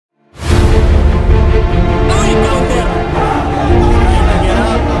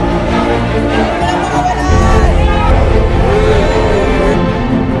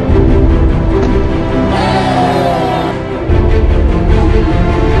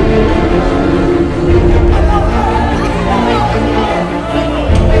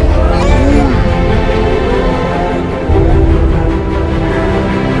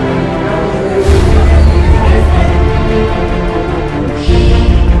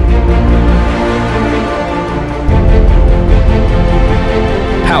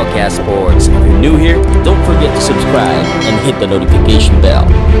new here, don't forget to subscribe and hit the notification bell.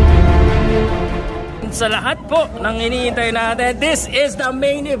 Sa lahat po ng iniintay natin, this is the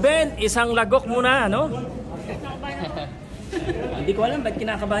main event. Isang lagok muna, no? Hindi ko alam ba't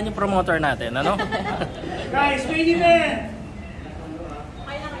kinakabahan yung promoter natin, ano? Guys, main event!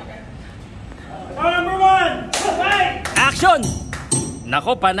 Number 1! Fight! Action!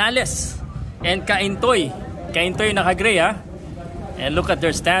 Nako, Panales and Caintoy. Caintoy naka-gray, ha? And look at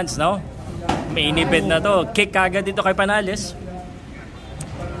their stance, no? Main event na to. Kick agad dito kay Panales.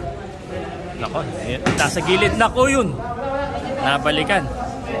 Nako, nasa gilid. Nako yun. Nabalikan.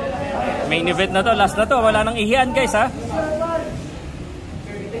 Main event na to. Last na to. Wala nang ihian, guys, ha?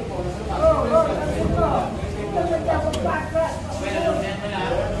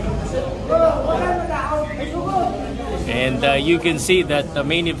 And you can see that the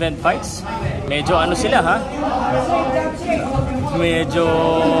main event fights, medyo ano sila, ha? Medyo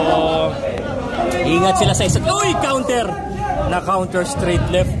ingat sila sa isa't. Uy! Counter! Na-counter straight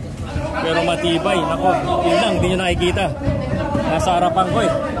left. Pero matibay. Nako, yun lang, hindi nyo nakikita. Nasa harapan ko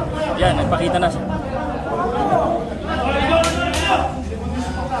eh. Yan, nagpakita na siya.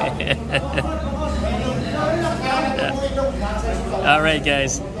 Alright,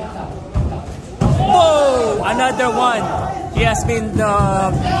 guys. Whoa! Another one. He has been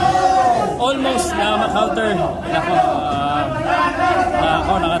almost ma-counter.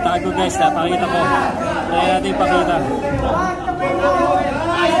 Ako, nakatago, guys. Napakita ko. Kaya natin ipakita.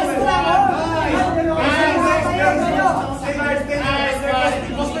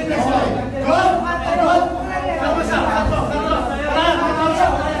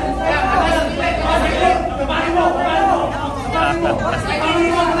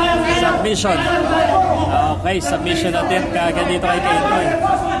 Submission. Okay, submission natin kaagad dito kay Caintoy.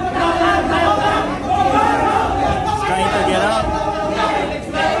 Trying to get up.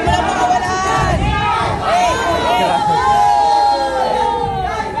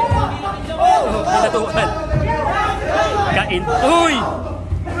 Pinatukan. Caintoy!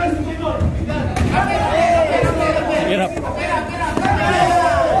 Hirap.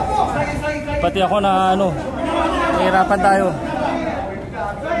 Pati ako na ano, nahirapan tayo.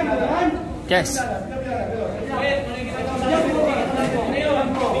 Yes.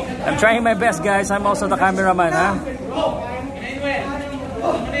 I'm trying my best, guys. I'm also the cameraman, ha?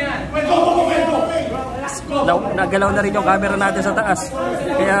 Nagalaw na rin yung camera natin sa taas.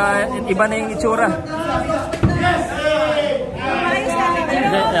 Kaya iba na yung itsura.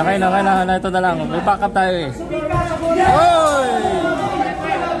 Okay na. Ito na lang. May backup tayo eh. Oy!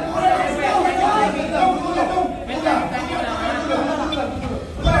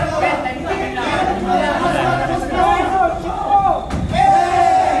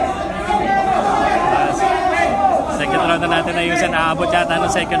 Second round na natin ayusin. Aabot yata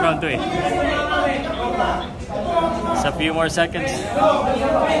ng second round to eh. It's a few more seconds.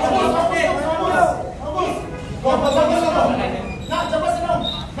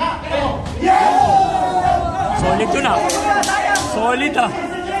 Solid yun ah. Solid ah.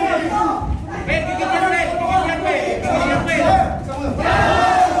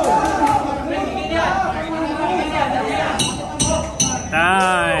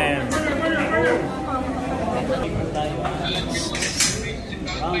 Time.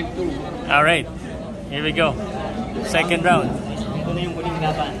 All right, here we go. Second round. Ito na yung huling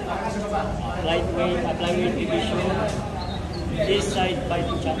laban. Flyweight division. This side fight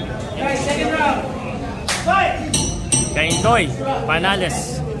to champion. Guys, second round! Fight! Caintoy,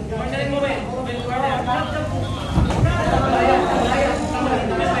 Panales.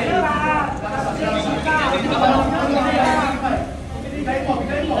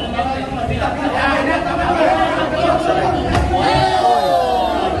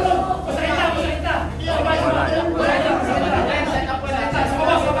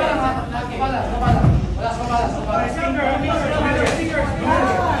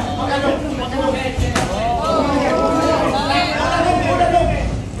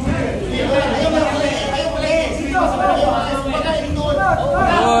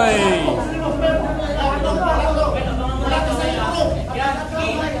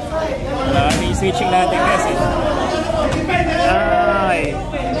 Switching natin kasi. Ay.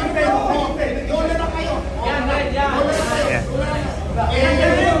 Yeah.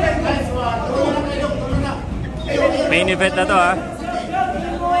 Main event na to ha.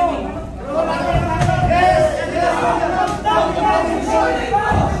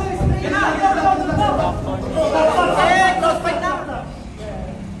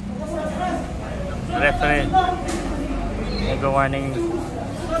 Referee. Nag-warning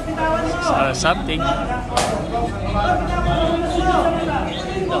something.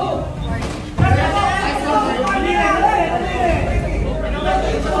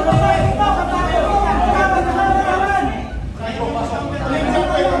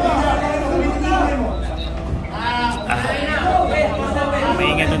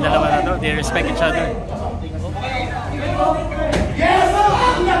 Maingat yung dalawa na to. They respect each other.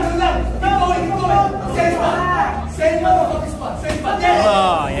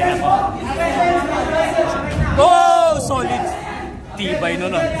 Oh, yan ako. Oh, solid. Tibay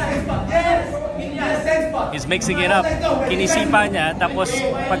nun. He's mixing it up. Kinisipa niya, tapos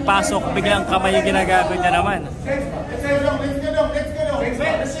pagpasok, biglang kamay yung ginagago niya naman.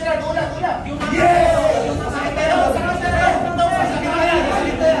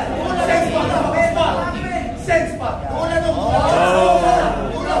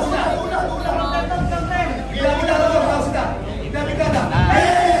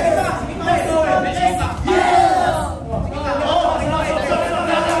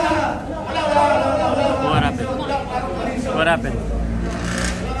 What happened?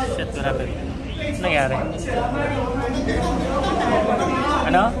 Shit, what happened? Ano nangyari?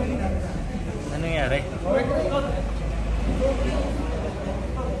 Ano? Ano nangyari?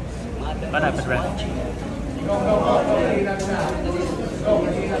 What happened, Brad?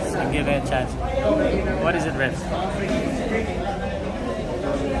 Give it a chance. What is it, Red?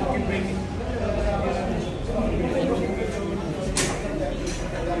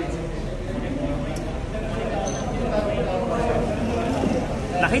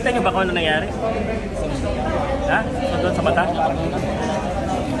 Nakita niyo ba kung ano nangyari? Ha? Doon sa mata?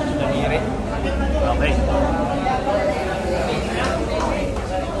 Okay.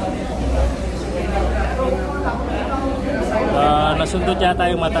 Nasundot yata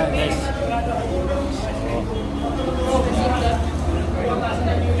yung mata, guys.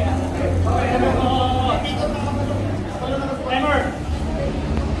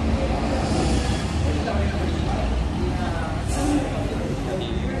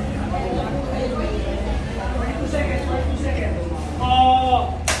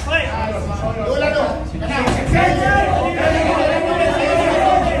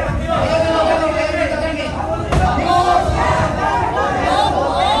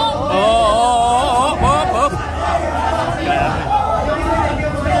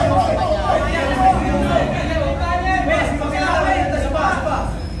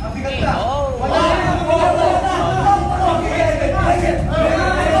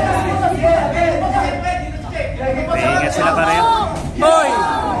 Sila pa rin. Boy!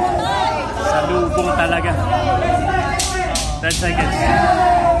 Salubong talaga. 10 seconds. 10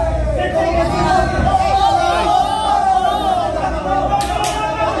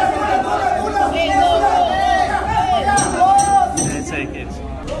 seconds.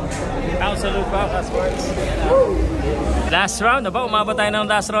 Powcast Sports. Last round. Aba, umabot tayo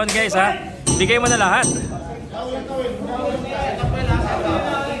ng last round, guys, ha? Bigay mo na lahat.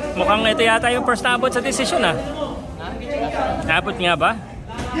 Mukhang ito yata yung first na abot sa decision, ha? Abot nga ba?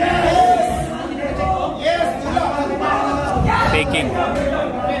 Faking.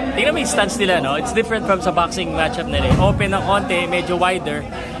 Tingnan mo yung stance nila, no? It's different from sa boxing matchup nila. Open ng konti, medyo wider.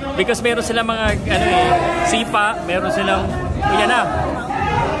 Because meron silang mga, ano eh, sipa, meron silang, yan na.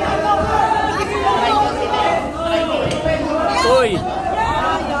 Uy!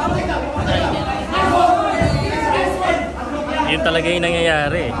 Yun talaga yung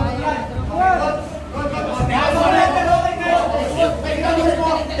nangyayari.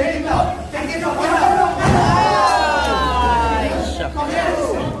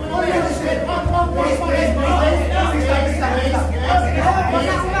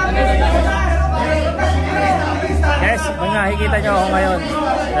 Yes, mga nakikita nyo ako ngayon.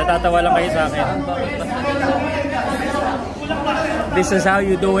 Natatawa lang kayo sa akin. This is how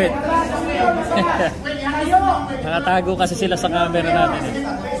you do it. Nakatago kasi sila sa camera natin.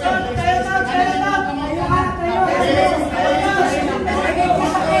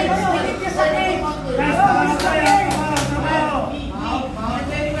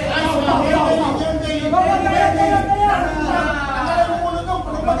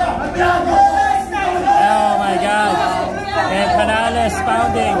 Oh my God! And Panales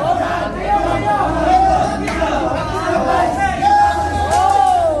pounding.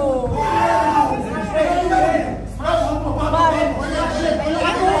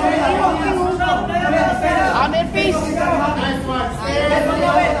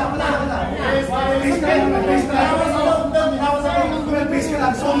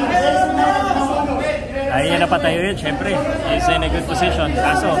 Ay, yan na patayo yun, syempre. He's in a good position.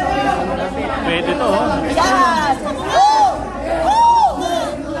 Kaso, pwede to, oh.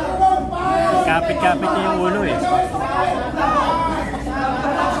 Kapit-kapit niya yung ulo, eh.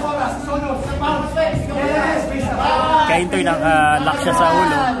 Caintoy naka-lock siya sa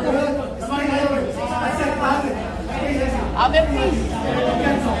ulo.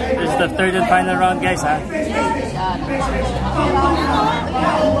 This is the third and final round, guys, ha? I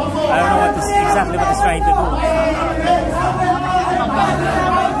don't know exactly what he's trying to do.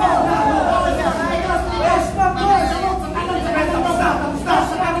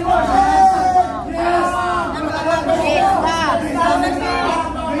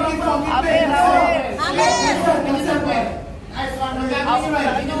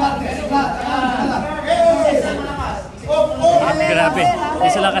 Grabe,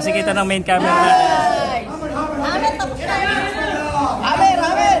 hindi sila kasi kita ng main camera natin.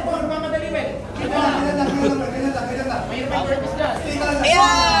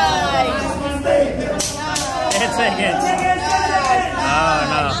 Ten seconds. Oh,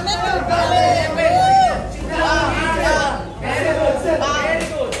 no.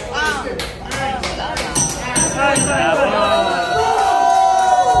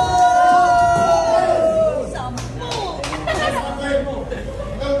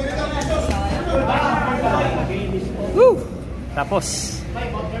 Tapos.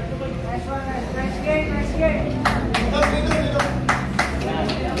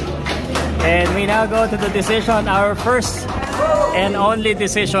 And we now go to the decision, our first and only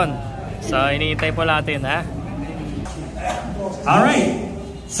decision. So, iniintay po natin, ha? Alright,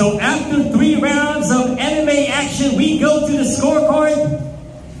 so after 3 rounds of MMA action, we go to the scorecard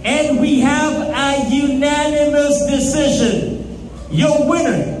and we have a unanimous decision. Your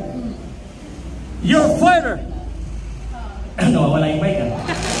winner, your fighter, no, wala yung mic, ha?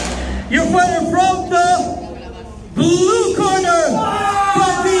 Your fighter from the blue corner,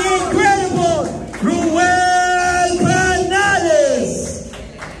 from the incredible Ruel Panales.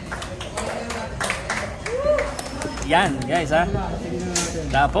 Yan, guys, ha?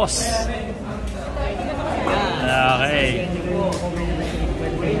 Tapos. Okay.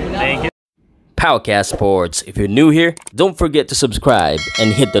 Thank you. Powcast Sports. If you're new here, don't forget to subscribe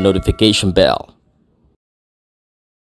and hit the notification bell.